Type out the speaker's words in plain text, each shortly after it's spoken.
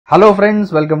Hello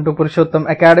friends, welcome to Purushottam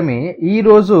academy. ఈ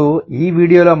రోజు ఈ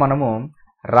వీడియోలో మనము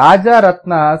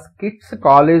Rajaratna kids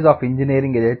college of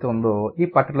engineering ఏదైతే ఉందో ఈ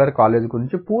పర్టికులర్ కాలేజ్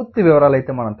గురించి పూర్తి వివరాలు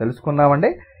అయితే మనం తెలుసుకుందామండి.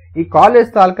 ఈ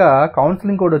కాలేజ్ తాలూకా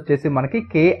కౌన్సిలింగ్ కోడ్ వచ్చేసి మనకి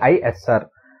KISR.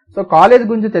 సో కాలేజ్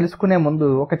గురించి తెలుసుకునే ముందు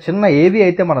ఒక చిన్న ఏవి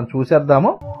అయితే మనం చూసేద్దాము.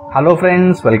 Hello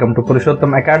friends, welcome to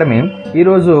Purushottam academy.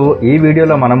 ఈరోజు ఈ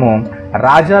వీడియోలో మనము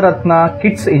రాజారత్న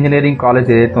కిడ్స్ ఇంజనీరింగ్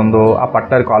కాలేజ్ ఏదైతే ఉందో ఆ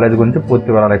పర్టికులర్ కాలేజ్ గురించి పూర్తి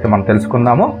వివరాలు అయితే మనం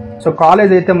తెలుసుకుందాము. సో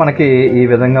కాలేజ్ అయితే మనకి ఈ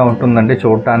విధంగా ఉంటుందండి.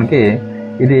 చూడటానికి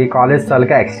ఇది కాలేజ్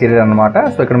తాలూకా ఎక్స్టీరియర్ అనమాట.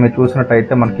 సో ఇక్కడ మీరు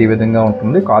చూసినట్టయితే మనకి ఈ విధంగా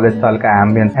ఉంటుంది college taluka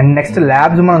ambience. And next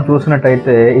labs మనం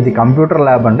చూసినట్టయితే ఇది కంప్యూటర్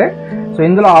ల్యాబ్ అండి. సో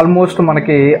ఇందులో ఆల్మోస్ట్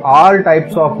మనకి ఆల్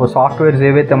టైప్స్ ఆఫ్ సాఫ్ట్వేర్స్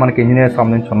ఏవైతే మనకి ఇంజనీర్స్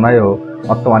సంబంధించి ఉన్నాయో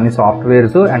మొత్తం అన్ని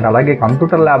సాఫ్ట్వేర్స్ అండ్ అలాగే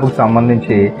కంప్యూటర్ ల్యాబ్కి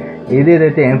సంబంధించి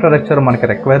ఏదేదైతే ఇన్ఫ్రాస్ట్రక్చర్ మనకి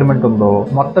రిక్వైర్మెంట్ ఉందో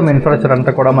మొత్తం ఇన్ఫ్రాస్ట్రక్చర్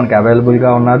అంతా కూడా మనకి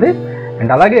అవైలబుల్గా ఉన్నది.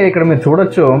 అండ్ అలాగే ఇక్కడ మీరు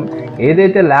చూడొచ్చు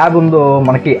ఏదైతే ల్యాబ్ ఉందో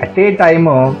మనకి అట్ ఏ టైమ్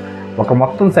ఒక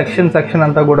మొత్తం సెక్షన్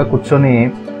అంతా కూడా కూర్చొని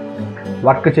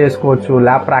వర్క్ చేసుకోవచ్చు,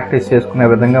 ల్యాబ్ ప్రాక్టీస్ చేసుకునే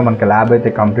విధంగా మనకి ల్యాబ్ అయితే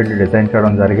కంప్లీట్లీ డిజైన్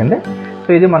చేయడం జరిగింది. సో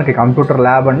ఇది మనకి కంప్యూటర్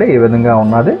ల్యాబ్ అండి, ఈ విధంగా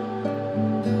ఉన్నది.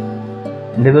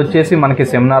 అండ్ ఇది వచ్చేసి మనకి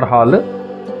సెమినార్ హాల్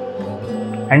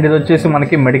అండ్ ఇది వచ్చేసి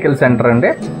మనకి మెడికల్ సెంటర్ అండి.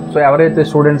 సో ఎవరైతే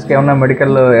స్టూడెంట్స్కి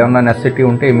ఏమైనా నెసెసిటీ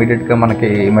ఉంటే ఇమీడియట్గా మనకి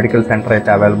మెడికల్ సెంటర్ అయితే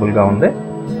అవైలబుల్గా ఉంది.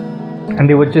 అండ్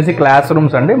ఇవి వచ్చేసి క్లాస్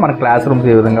రూమ్స్ అండి. మన క్లాస్ రూమ్స్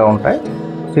ఈ విధంగా ఉంటాయి.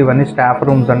 సో ఇవన్నీ స్టాఫ్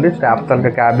రూమ్స్ అండి, స్టాఫ్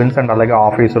తరగతి క్యాబిన్స్ అండ్ అలాగే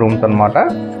ఆఫీస్ రూమ్స్ అనమాట.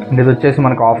 అండ్ ఇది వచ్చేసి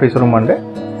మనకి ఆఫీస్ రూమ్ అండి.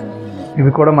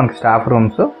 ఇవి కూడా మనకి స్టాఫ్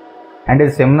రూమ్స్. అండ్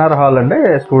ఇది సెమినార్ హాల్ అండి,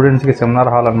 స్టూడెంట్స్కి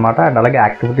సెమినార్ హాల్ అనమాట. అండ్ అలాగే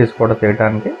యాక్టివిటీస్ కూడా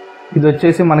చేయడానికి. ఇది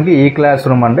వచ్చేసి మనకి ఈ క్లాస్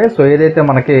రూమ్ అండి. సో ఏదైతే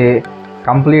మనకి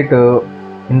కంప్లీట్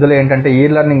ఇందులో ఏంటంటే ఈ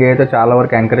లెర్నింగ్ అయితే చాలా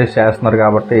వరకు ఎంకరేజ్ చేస్తున్నారు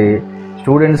కాబట్టి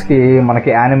స్టూడెంట్స్కి మనకి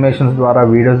యానిమేషన్స్ ద్వారా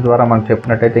వీడియోస్ ద్వారా మనం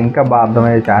చెప్పినట్టయితే ఇంకా బాగా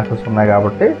అర్థమయ్యే ఛాన్సెస్ ఉన్నాయి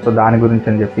కాబట్టి సో దాని గురించి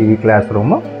అని చెప్పి ఈ క్లాస్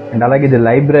రూమ్. అండ్ అలాగే ఇది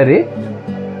లైబ్రరీ.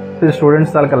 ఇది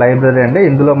స్టూడెంట్స్ తాలూకా లైబ్రరీ అండి.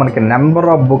 ఇందులో మనకి నెంబర్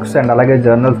ఆఫ్ బుక్స్ అండ్ అలాగే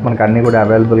జర్నల్స్ మనకి అన్నీ కూడా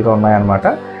అవైలబుల్గా ఉన్నాయన్నమాట.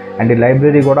 అండ్ ఈ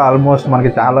లైబ్రరీ కూడా ఆల్మోస్ట్ మనకి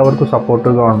చాలా వరకు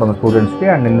సపోర్టివ్గా ఉంటుంది స్టూడెంట్స్కి.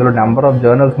 అండ్ ఇందులో నెంబర్ ఆఫ్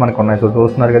జర్నల్స్ మనకు ఉన్నాయి. సో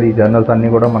చూస్తున్నారు కదా, ఈ జర్నల్స్ అన్నీ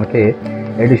కూడా మనకి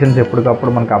ఎడిషన్స్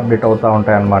ఎప్పటికప్పుడు మనకి అప్డేట్ అవుతూ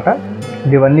ఉంటాయి అన్నమాట.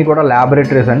 ఇవన్నీ కూడా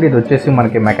ల్యాబొరేటరీస్ అండి. ఇది వచ్చేసి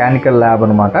మనకి మెకానికల్ ల్యాబ్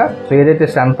అనమాట. సో ఏదైతే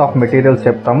strength of materials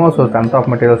చెప్తామో so strength of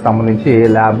materials సంబంధించి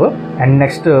ల్యాబ్. అండ్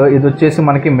నెక్స్ట్ ఇది వచ్చేసి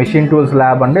మనకి మెషిన్ టూల్స్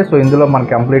ల్యాబ్ అండి. సో ఇందులో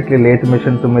మనకి completely lathe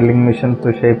machines, milling machines,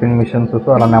 shaping machines,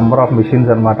 so అలా నెంబర్ ఆఫ్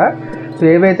మిషన్స్ అనమాట. సో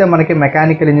ఏవైతే మనకి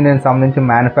మెకానికల్ ఇంజనీరింగ్ సంబంధించి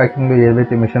మ్యానుఫ్యాక్చరింగ్లో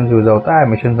ఏవైతే మిషన్స్ యూజ్ అవుతాయో ఆ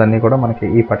మిషన్స్ అన్ని కూడా మనకి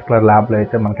ఈ పర్టికులర్ ల్యాబ్లో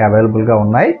అయితే మనకి అవైలబుల్గా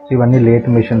ఉన్నాయి. సో ఇవన్నీ లేత్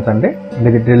మిషన్స్ అండి.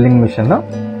 ఇది డ్రిల్లింగ్ మిషన్.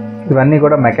 ఇవన్నీ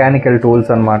కూడా మెకానికల్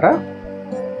టూల్స్ అనమాట.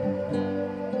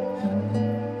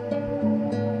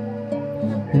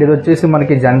 అండ్ ఇది వచ్చేసి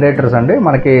మనకి జనరేటర్స్ అండి.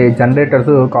 మనకి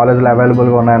జనరేటర్స్ కాలేజ్లో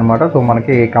అవైలబుల్గా ఉన్నాయన్నమాట. సో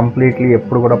మనకి కంప్లీట్లీ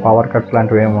ఎప్పుడు కూడా పవర్ కట్స్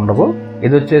లాంటివి ఏమి ఉండవు.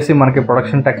 ఇది వచ్చేసి మనకి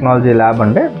ప్రొడక్షన్ టెక్నాలజీ ల్యాబ్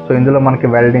అండి. సో ఇందులో మనకి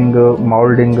వెల్డింగ్,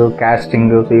 మౌల్డింగ్,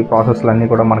 కాస్టింగ్ ఈ ప్రాసెస్లు అన్నీ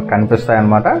కూడా మనకి కనిపిస్తాయి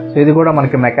అనమాట. సో ఇది కూడా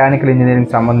మనకి మెకానికల్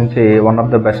ఇంజనీరింగ్ సంబంధించి one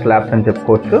of the best labs అని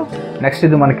చెప్పుకోవచ్చు. నెక్స్ట్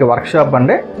ఇది మనకి వర్క్ షాప్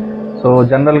అండి. సో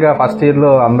జనరల్గా ఫస్ట్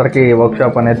ఇయర్లో అందరికీ వర్క్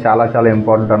షాప్ అనేది చాలా చాలా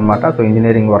ఇంపార్టెంట్ అనమాట. So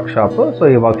engineering work shop. So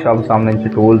ఈ వర్క్ షాప్ సంబంధించి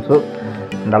టూల్స్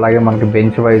అండ్ అలాగే మనకి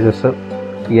బెంచ్ వైజెస్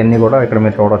ఇవన్నీ కూడా ఇక్కడ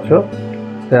మీరు చూడొచ్చు.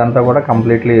 ఇదంతా కూడా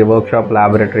కంప్లీట్లీ వర్క్ షాప్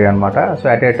ల్యాబొరేటరీ అనమాట. So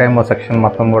at a time section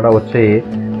మొత్తం కూడా వచ్చి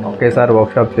ఒకేసారి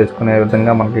వర్క్ షాప్ చేసుకునే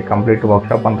విధంగా మనకి కంప్లీట్ వర్క్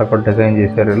షాప్ అంతా కూడా డిజైన్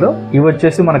చేశారు వీళ్ళు. ఇవి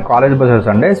వచ్చేసి మనకి కాలేజ్ బస్సెస్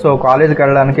అండి. సో కాలేజ్కి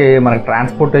వెళ్ళడానికి మనకి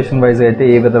ట్రాన్స్పోర్టేషన్ వైజ్ అయితే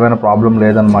ఏ విధమైన ప్రాబ్లం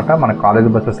లేదనమాట. మనకి కాలేజ్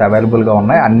బస్సెస్ అవైలబుల్గా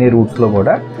ఉన్నాయి అన్ని రూట్స్లో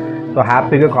కూడా. సో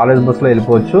హ్యాపీగా కాలేజ్ బస్సులో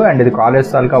వెళ్ళిపోవచ్చు. అండ్ ఇది కాలేజ్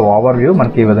తాలూకా ఓవర్ వ్యూ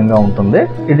మనకి ఈ విధంగా ఉంటుంది.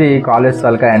 ఇది కాలేజ్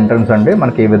తాలూకా ఎంట్రన్స్ అండి,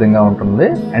 మనకి ఈ విధంగా ఉంటుంది.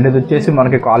 అండ్ ఇది వచ్చేసి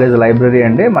మనకి కాలేజ్ లైబ్రరీ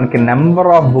అండి. మనకి నెంబర్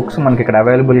ఆఫ్ బుక్స్ మనకి ఇక్కడ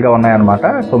అవైలబుల్గా ఉన్నాయన్నమాట.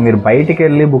 సో మీరు బయటికి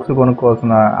వెళ్ళి బుక్స్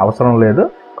కొనుక్కోవాల్సిన అవసరం లేదు.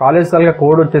 కాలేజ్ తాలూకా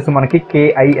కోడ్ వచ్చేసి మనకి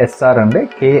KISR అండి,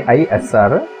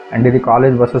 KISR. అండ్ ఇది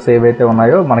కాలేజ్ బస్సెస్ ఏవైతే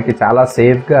ఉన్నాయో మనకి చాలా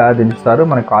సేఫ్గా దించుతారు.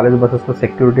 మనకి కాలేజ్ బస్సెస్లో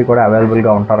సెక్యూరిటీ కూడా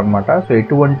అవైలబుల్గా ఉంటారనమాట. సో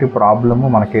ఎటువంటి ప్రాబ్లము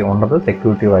మనకి ఉండదు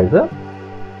సెక్యూరిటీ వైజ్.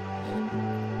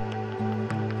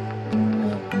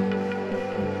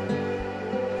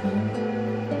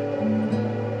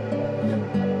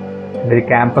 ఇది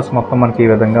క్యాంపస్ మొత్తం మనకి ఈ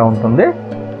విధంగా ఉంటుంది.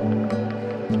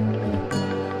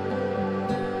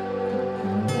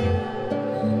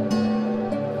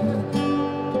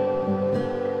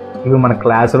 ఇవి మన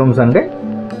క్లాస్ రూమ్స్ అండి.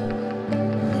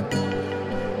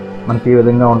 మనకి ఈ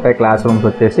విధంగా ఉంటాయి క్లాస్ రూమ్స్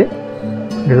వచ్చేసి.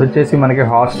 ఇది వచ్చేసి మనకి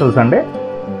హాస్టల్స్ అండి.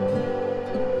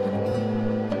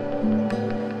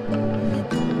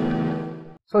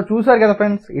 సో చూసారు కదా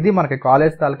ఫ్రెండ్స్, ఇది మనకి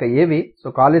కాలేజ్ తాలూకా ఏవి. సో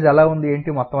కాలేజ్ ఎలా ఉంది ఏంటి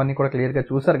మొత్తం అన్ని కూడా క్లియర్గా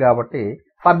చూసారు కాబట్టి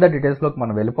ఫర్దర్ డీటెయిల్స్లోకి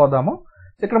మనం వెళ్ళిపోదాము.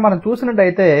 సో ఇక్కడ మనం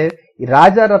చూసినట్టయితే ఈ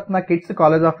Rajaratna kids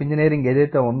college of engineering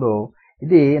ఏదైతే ఉందో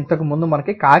ఇది ఇంతకు ముందు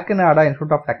మనకి Kakinada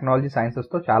institute of technology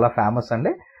sciences తో చాలా ఫేమస్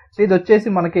అండి. సో ఇది వచ్చేసి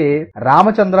మనకి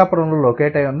రామచంద్రాపురంలో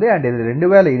లొకేట్ అయి ఉంది అండ్ ఇది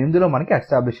 2008లో మనకి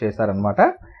ఎస్టాబ్లిష్ చేశారనమాట.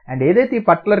 అండ్ ఏదైతే ఈ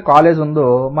పర్టికులర్ కాలేజ్ ఉందో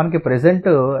మనకి present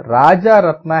Raja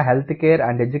Ratna health care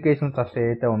and education trust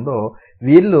ఏదైతే ఉందో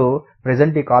వీళ్ళు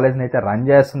ప్రెసెంట్ ఈ కాలేజ్ని అయితే రన్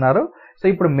చేస్తున్నారు. సో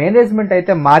ఇప్పుడు మేనేజ్మెంట్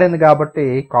అయితే మారింది కాబట్టి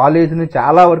కాలేజ్ని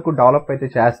చాలా వరకు డెవలప్ అయితే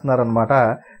చేస్తున్నారు అనమాట.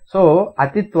 సో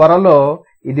అతి త్వరలో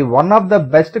ఇది one of the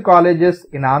best colleges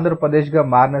in Andhra Pradesh గా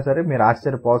మారినా సరే మీరు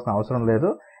ఆశ్చర్యపోవాల్సిన అవసరం లేదు.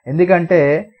 ఎందుకంటే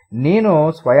నేను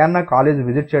స్వయాన్న కాలేజ్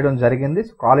విజిట్ చేయడం జరిగింది.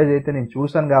 కాలేజ్ అయితే నేను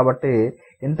చూశాను కాబట్టి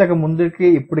ఇంతకు ముందుకి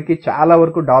ఇప్పటికి చాలా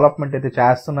వరకు డెవలప్మెంట్ అయితే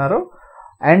చేస్తున్నారు.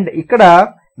 అండ్ ఇక్కడ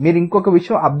మీరు ఇంకొక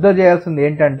విషయం అబ్జర్వ్ చేయాల్సింది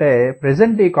ఏంటంటే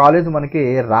ప్రెసెంట్ ఈ కాలేజ్ మనకి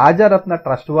రాజారత్న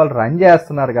ట్రస్ట్ వాళ్ళు రన్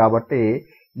చేస్తున్నారు కాబట్టి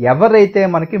ఎవరైతే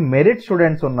మనకి మెరిట్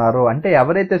స్టూడెంట్స్ ఉన్నారో అంటే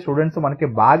ఎవరైతే స్టూడెంట్స్ మనకి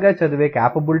బాగా చదివే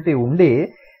క్యాపబిలిటీ ఉండి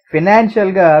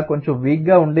ఫినాన్షియల్ గా కొంచెం వీక్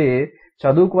గా ఉండి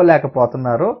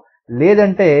చదువుకోలేకపోతున్నారో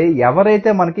లేదంటే ఎవరైతే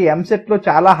మనకి ఎంసెట్ లో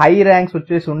చాలా హై ర్యాంక్స్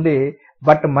వచ్చేసి ఉండి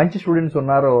బట్ మంచి స్టూడెంట్స్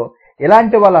ఉన్నారో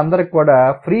ఇలాంటి వాళ్ళందరికి కూడా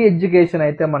ఫ్రీ ఎడ్యుకేషన్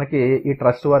అయితే మనకి ఈ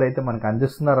ట్రస్ట్ వారు అయితే మనకి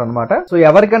అందిస్తున్నారు అనమాట. సో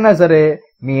ఎవరికైనా సరే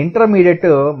మీ ఇంటర్మీడియట్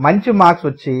మంచి మార్క్స్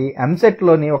వచ్చి ఎంసెట్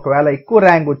లోని ఒకవేళ ఎక్కువ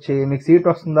ర్యాంక్ వచ్చి మీకు సీట్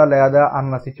వస్తుందా లేదా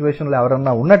అన్న సిచ్యువేషన్ లో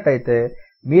ఎవరన్నా ఉన్నట్టయితే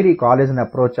మీరు ఈ కాలేజ్ని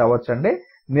అప్రోచ్ అవ్వచ్చండి.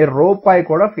 మీరు రూపాయి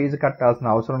కూడా ఫీజు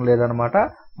కట్టాల్సిన అవసరం లేదనమాట.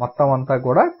 మొత్తం అంతా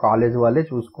కూడా కాలేజ్ వాళ్ళే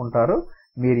చూసుకుంటారు.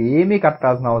 మీరు ఏమీ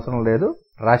కట్టాల్సిన అవసరం లేదు.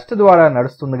 ట్రస్ట్ ద్వారా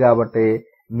నడుస్తుంది కాబట్టి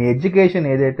మీ ఎడ్యుకేషన్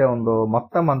ఏదైతే ఉందో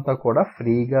మొత్తం అంతా కూడా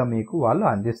ఫ్రీగా మీకు వాళ్ళు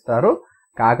అందిస్తారు.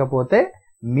 కాకపోతే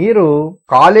మీరు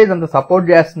కాలేజ్ అంత సపోర్ట్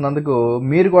చేస్తున్నందుకు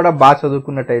మీరు కూడా బాగా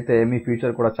చదువుకున్నట్టయితే మీ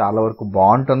ఫ్యూచర్ కూడా చాలా వరకు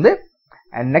బాగుంటుంది.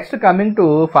 And next coming to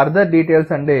further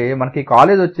details అండి, మనకి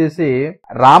కాలేజ్ వచ్చేసి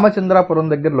రామచంద్రాపురం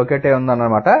దగ్గర లొకేట్ అయి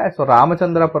ఉందన్నమాట. సో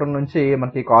రామచంద్రాపురం నుంచి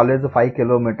మనకి కాలేజ్ 5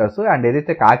 కిలోమీటర్స్ అండ్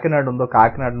ఏదైతే కాకినాడ ఉందో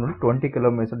కాకినాడ నుండి 20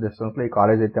 కిలోమీటర్స్ డిస్టెన్స్ లో ఈ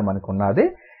కాలేజ్ అయితే మనకు ఉన్నది.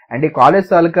 అండ్ ఈ కాలేజ్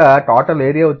తాలూకా టోటల్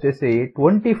ఏరియా వచ్చేసి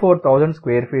 24,000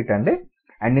 స్క్వేర్ ఫీట్ అండి.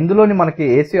 అండ్ ఇందులోని మనకి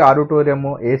AC auditorium,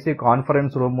 AC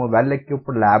conference room, well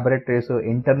equipped laboratories,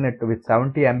 internet with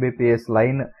 70 Mbps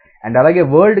line and అలాగే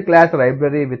world class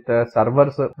library with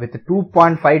servers with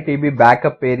 2.5 TB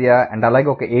backup area and అలాగే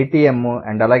ఒక ATM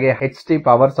అండ్ అలాగే HT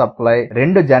power supply,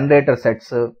 2 generator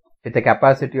sets with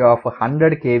capacity of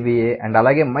 100 kVA and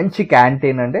అలాగే మంచి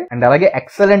canteen అండి. And అలాగే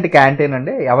excellent canteen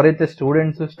అండి. ఎవరైతే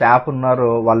స్టూడెంట్స్ స్టాఫ్ ఉన్నారో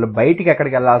వాళ్ళు బయటికి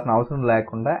ఎక్కడికి వెళ్లాల్సిన అవసరం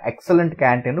లేకుండా ఎక్సలెంట్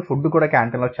క్యాంటీన్, ఫుడ్ కూడా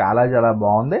క్యాంటీన్ లో చాలా చాలా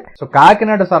బాగుంది. సో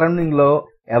కాకినాడ సరౌండింగ్ లో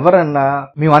ఎవరన్నా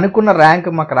మేము అనుకున్న ర్యాంక్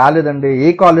మాకు రాలేదండి, ఏ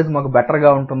కాలేజ్ మాకు బెటర్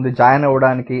గా ఉంటుంది జాయిన్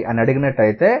అవ్వడానికి అని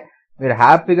అడిగినట్టయితే మీరు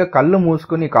హ్యాపీగా కళ్ళు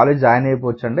మూసుకుని ఈ కాలేజ్ జాయిన్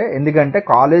అయిపోవచ్చండి. ఎందుకంటే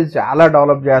కాలేజ్ చాలా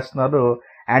డెవలప్ చేస్తున్నారు.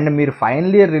 అండ్ మీరు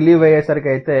ఫైనల్ ఇయర్ రిలీవ్ అయ్యేసరికి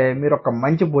అయితే మీరు ఒక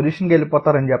మంచి పొజిషన్కి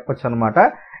వెళ్ళిపోతారని చెప్పొచ్చు అనమాట.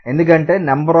 ఎందుకంటే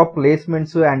నెంబర్ ఆఫ్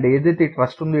ప్లేస్మెంట్స్ అండ్ ఏదైతే ఈ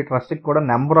ట్రస్ట్ ఉందో ఈ ట్రస్ట్కి కూడా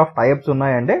నెంబర్ ఆఫ్ టైప్స్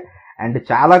ఉన్నాయండి. అండ్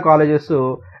చాలా కాలేజెస్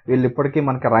వీళ్ళు ఇప్పటికీ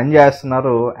మనకి రన్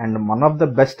చేస్తున్నారు. And one of the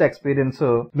best experience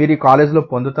మీరు ఈ కాలేజ్ లో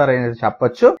పొందుతారని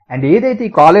చెప్పొచ్చు. అండ్ ఏదైతే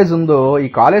ఈ కాలేజ్ ఉందో ఈ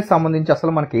కాలేజ్ సంబంధించి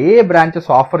అసలు మనకి ఏ బ్రాంచెస్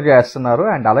ఆఫర్ చేస్తున్నారు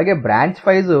అండ్ అలాగే బ్రాంచ్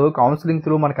వైజ్ కౌన్సిలింగ్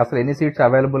త్రూ మనకి అసలు ఎన్ని సీట్స్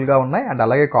అవైలబుల్ గా ఉన్నాయి అండ్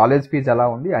అలాగే కాలేజ్ ఫీజు ఎలా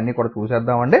ఉంది అన్ని కూడా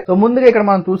చూసేద్దామండి. సో ముందుగా ఇక్కడ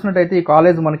మనం చూసినట్టయితే ఈ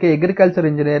కాలేజ్ మనకి agriculture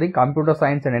engineering, computer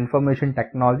science and information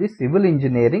technology, civil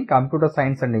engineering, computer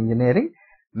science and engineering,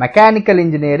 mechanical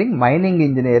engineering, mining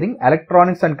engineering,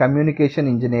 electronics and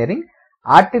communication engineering,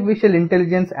 artificial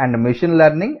intelligence and machine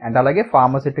learning and అలాగే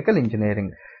ఫార్మస్యూటికల్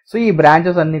ఇంజనీరింగ్. సో ఈ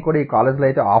branches అన్ని కూడా ఈ college లో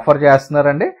అయితే offer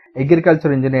చేస్తున్నారండి.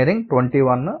 Agriculture engineering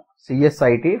 21,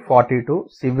 CSIT 42,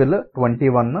 civil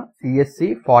 21,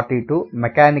 CSC 42,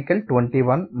 mechanical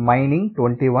 21, mining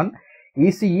 21,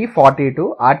 ECE 42,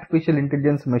 artificial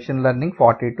intelligence machine learning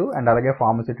 42 and అలాగే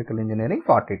pharmaceutical engineering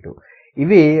 42.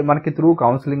 ఇవి మనకి త్రూ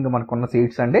కౌన్సిలింగ్ మనకున్న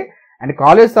సీట్స్ అండి. అండ్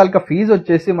కాలేజ్ తాలూకా ఫీజు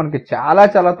వచ్చేసి మనకి చాలా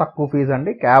చాలా తక్కువ ఫీజు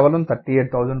అండి. కేవలం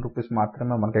 38,000 రూపీస్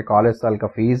మాత్రమే మనకి కాలేజ్ తాలూకా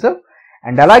ఫీజు.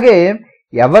 అండ్ అలాగే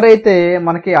ఎవరైతే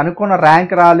మనకి అనుకున్న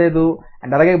ర్యాంక్ రాలేదు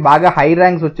అండ్ అలాగే బాగా హై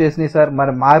ర్యాంక్స్ వచ్చేసినాయి సార్,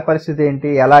 మరి మా పరిస్థితి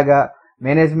ఏంటి, ఎలాగా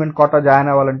మేనేజ్మెంట్ కోటా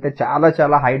జాయిన్ అవ్వాలంటే చాలా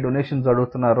చాలా హై డొనేషన్స్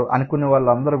అడుగుతున్నారు అనుకునే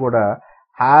వాళ్ళందరూ కూడా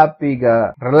హ్యాపీగా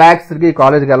రిలాక్స్డ్గా ఈ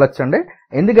కాలేజ్కి వెళ్ళొచ్చండి.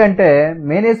 ఎందుకంటే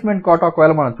మేనేజ్మెంట్ కోటా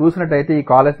ఒకవేళ మనం చూసినట్టయితే ఈ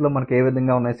కాలేజ్లో మనకి ఏ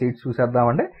విధంగా ఉన్నాయి సీట్స్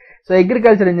చూసేద్దామండి. సో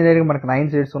అగ్రికల్చర్ ఇంజనీరింగ్ మనకి 9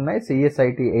 సీట్స్ ఉన్నాయి.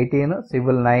 CSIT 18,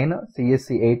 civil 9, CSC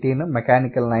 18,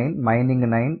 mechanical 9, mining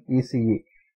 9, ECE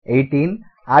 18,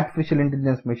 artificial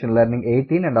intelligence machine learning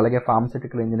 18 and అలాగే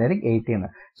ఫార్మస్యూటికల్ ఇంజనీరింగ్ 18.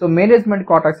 సో మేనేజ్మెంట్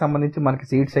కోటాకి సంబంధించి మనకి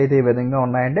సీట్స్ అయితే ఈ విధంగా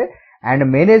ఉన్నాయండి. అండ్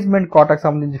మేనేజ్మెంట్ కోటాకి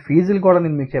సంబంధించి ఫీజులు కూడా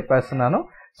నేను మీకు చెప్పేస్తున్నాను.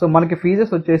 సో మనకి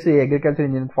ఫీజెస్ వచ్చేసి agriculture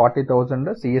engineering 40,000,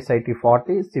 CSIT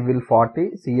 40, civil 40,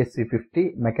 CSC 50,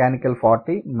 mechanical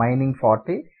 40, mining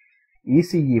 40,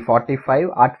 ECE 45,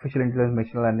 artificial intelligence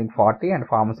machine learning 40 and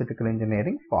pharmaceutical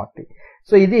engineering 40.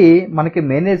 So ఇది మనకి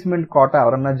మేనేజ్మెంట్ కోటా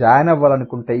ఎవరన్నా జాయిన్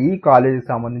అవ్వాలనుకుంటే ఈ కాలేజీకి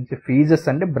సంబంధించి ఫీజెస్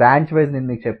అంటే బ్రాంచ్ వైజ్ నేను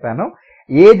మీకు చెప్పాను.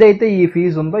 ఏదైతే ఈ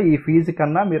ఫీజు ఉందో ఈ ఫీజు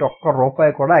కన్నా మీరు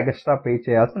 ₹1 కూడా ఎక్స్ట్రా పే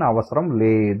చేయాల్సిన అవసరం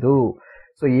లేదు.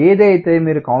 సో ఏదైతే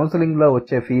మీరు కౌన్సిలింగ్లో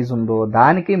వచ్చే ఫీజు ఉందో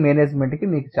దానికి మేనేజ్మెంట్కి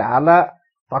మీకు చాలా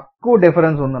తక్కువ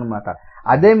డిఫరెన్స్ ఉందన్నమాట.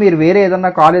 అదే మీరు వేరే ఏదన్నా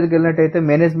కాలేజీకి వెళ్ళినట్టయితే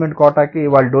మేనేజ్మెంట్ కోటాకి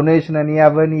వాళ్ళు డొనేషన్ అని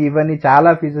అవన్నీ ఇవన్నీ చాలా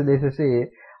ఫీజులు వేసేసి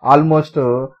ఆల్మోస్ట్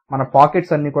మన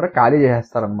పాకెట్స్ అన్ని కూడా ఖాళీ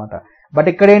చేసేస్తారనమాట. బట్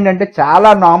ఇక్కడ ఏంటంటే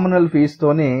చాలా నామినల్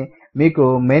ఫీజుతోని మీకు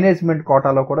మేనేజ్మెంట్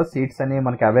కోటాలో కూడా సీట్స్ అనేవి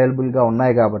మనకి అవైలబుల్గా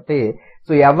ఉన్నాయి కాబట్టి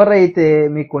సో ఎవరైతే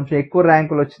మీకు కొంచెం ఎక్కువ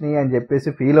ర్యాంకులు వచ్చినాయి అని చెప్పేసి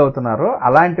ఫీల్ అవుతున్నారో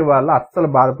అలాంటి వాళ్ళు అస్సలు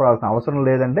బాధపడాల్సిన అవసరం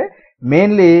లేదండి.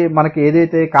 మెయిన్లీ మనకి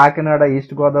ఏదైతే Kakinada,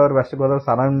 east Godavari, west Godavari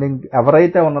surrounding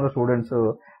ఎవరైతే ఉన్నారో స్టూడెంట్స్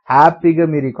హ్యాపీగా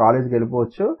మీరు ఈ కాలేజ్కి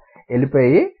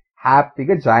వెళ్ళిపోయి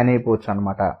హ్యాపీగా జాయిన్ అయిపోవచ్చు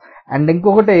అనమాట. అండ్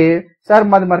ఇంకొకటి, సార్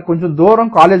మరి కొంచెం దూరం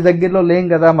కాలేజ్ దగ్గరలో లేం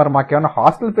కదా, మరి మాకేమైనా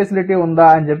హాస్టల్ ఫెసిలిటీ ఉందా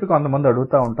అని చెప్పి కొంతమంది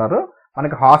అడుగుతూ ఉంటారు.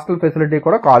 మనకి హాస్టల్ ఫెసిలిటీ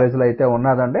కూడా కాలేజీలో అయితే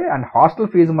ఉన్నదండి. అండ్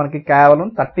హాస్టల్ ఫీజు మనకి కేవలం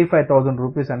 35,000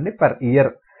 రూపీస్ అండి పర్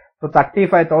ఇయర్. సో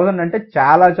 35,000 అంటే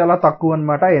చాలా చాలా తక్కువ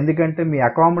అనమాట. ఎందుకంటే మీ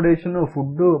అకామిడేషన్,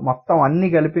 ఫుడ్ మొత్తం అన్ని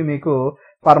కలిపి మీకు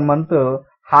పర్ మంత్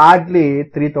హార్డ్లీ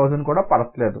 3,000 కూడా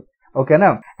పడట్లేదు. ఓకేనా.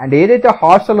 అండ్ ఏదైతే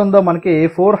హాస్టల్ ఉందో మనకి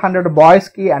 400 బాయ్స్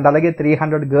కి అండ్ అలాగే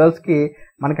 300 గర్ల్స్ కి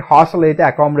మనకి హాస్టల్ అయితే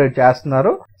అకామిడేట్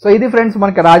చేస్తున్నారు. సో ఇది ఫ్రెండ్స్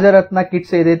మనకి రాజారత్న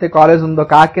కిడ్స్ ఏదైతే కాలేజ్ ఉందో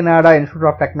Kakinada institute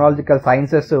of technological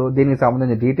sciences దీనికి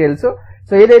సంబంధించిన డీటెయిల్స్.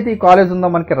 సో ఏదైతే ఈ కాలేజ్ ఉందో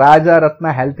మనకి Rajaratna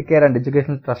health care and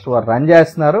education trust వారు రన్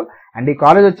చేస్తున్నారు. అండ్ ఈ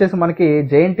కాలేజ్ వచ్చేసి మనకి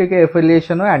JNTK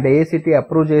affiliation and ACT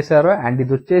approve చేశారు. అండ్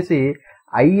ఇది వచ్చేసి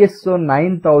ISO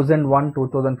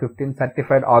 9001:2015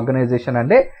 సర్టిఫైడ్ ఆర్గనైజేషన్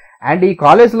అండి. అండ్ ఈ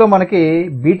కాలేజ్లో మనకి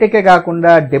బీటెకే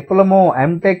కాకుండా diploma,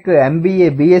 MTech, MBA,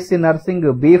 BSc nursing,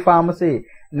 B pharmacy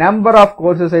number of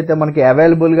courses అయితే మనకి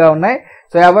అవైలబుల్గా ఉన్నాయి.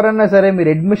 సో ఎవరన్నా సరే మీరు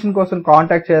అడ్మిషన్ కోసం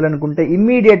కాంటాక్ట్ చేయాలనుకుంటే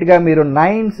ఇమ్మీడియట్గా మీరు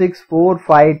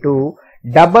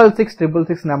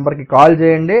 9645266666 నెంబర్కి కాల్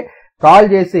చేయండి. కాల్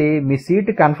చేసి మీ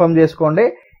సీట్ కన్ఫర్మ్ చేసుకోండి.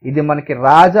 ఇది మనకి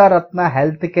Rajaratna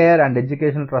health care and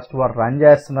education trust వారు రన్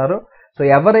చేస్తున్నారు. సో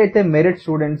ఎవరైతే మెరిట్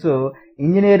స్టూడెంట్స్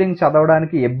ఇంజనీరింగ్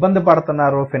చదవడానికి ఇబ్బంది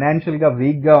పడుతున్నారో, ఫైనాన్షియల్గా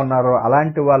వీక్గా ఉన్నారో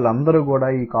అలాంటి వాళ్ళందరూ కూడా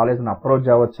ఈ కాలేజ్ని అప్రోచ్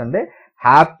అవ్వచ్చండి.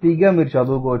 హ్యాపీగా మీరు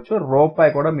చదువుకోవచ్చు. ₹1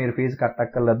 కూడా మీరు ఫీజు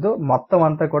కట్టక్కర్లేదు. మొత్తం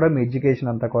అంతా కూడా మీ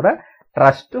ఎడ్యుకేషన్ అంతా కూడా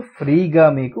ట్రస్ట్ ఫ్రీగా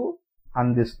మీకు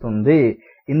అందిస్తుంది.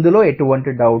 ఇందులో ఎటువంటి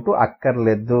డౌట్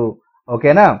అక్కర్లేదు.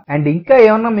 ఓకేనా. అండ్ ఇంకా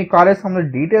ఏమన్నా మీ కాలేజ్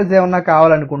సంబంధించిన డీటెయిల్స్ ఏమన్నా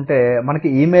కావాలనుకుంటే మనకి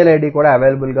ఈమెయిల్ ఐడి కూడా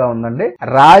అవైలబుల్ గా ఉందండి.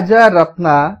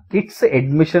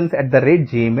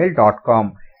 rajaratnakids@gmail.com.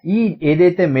 ఈ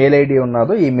ఏదైతే మెయిల్ ఐడి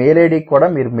ఉన్నదో ఈ మెయిల్ ఐడికి కూడా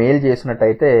మీరు మెయిల్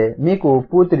చేసినట్టయితే మీకు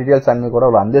పూర్తి డీటెయిల్స్ అన్ని కూడా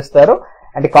వాళ్ళు అందిస్తారు.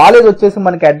 అండ్ కాలేజ్ వచ్చేసి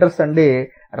మనకి అడ్రస్ అండి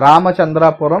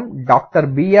Ramachandrapuram, doctor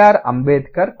BR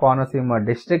Ambedkar, Konaseema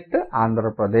district,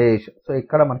 Andhra Pradesh. So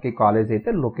ఇక్కడ మనకి కాలేజ్ అయితే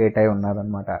లొకేట్ అయి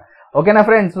ఉన్నదన్నమాట. ఓకేనా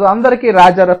ఫ్రెండ్స్. సో అందరికీ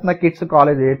రాజారత్న కిడ్స్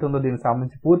కాలేజ్ ఏతుందో దీనికి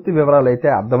సంబంధించి పూర్తి వివరాలు అయితే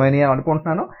అర్థమైనాయి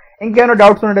అనుకుంటున్నాను. ఇంకేమైనా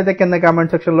డౌట్స్ ఉన్నట్టయితే కింద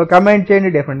కామెంట్ సెక్షన్ లో కామెంట్ చేయండి.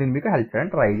 డెఫినెట్లీ మీకు హెల్ప్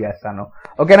చేయడానికి ట్రై చేస్తాను.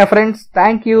 ఓకేనా friends.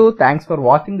 Thanks for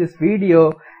watching this video.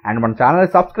 And మన ఛానల్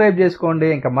సబ్స్క్రైబ్ చేసుకోండి.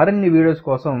 ఇంకా మరిన్ని వీడియోస్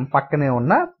కోసం పక్కనే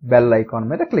ఉన్న బెల్ ఐకాన్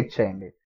మీద క్లిక్ చేయండి.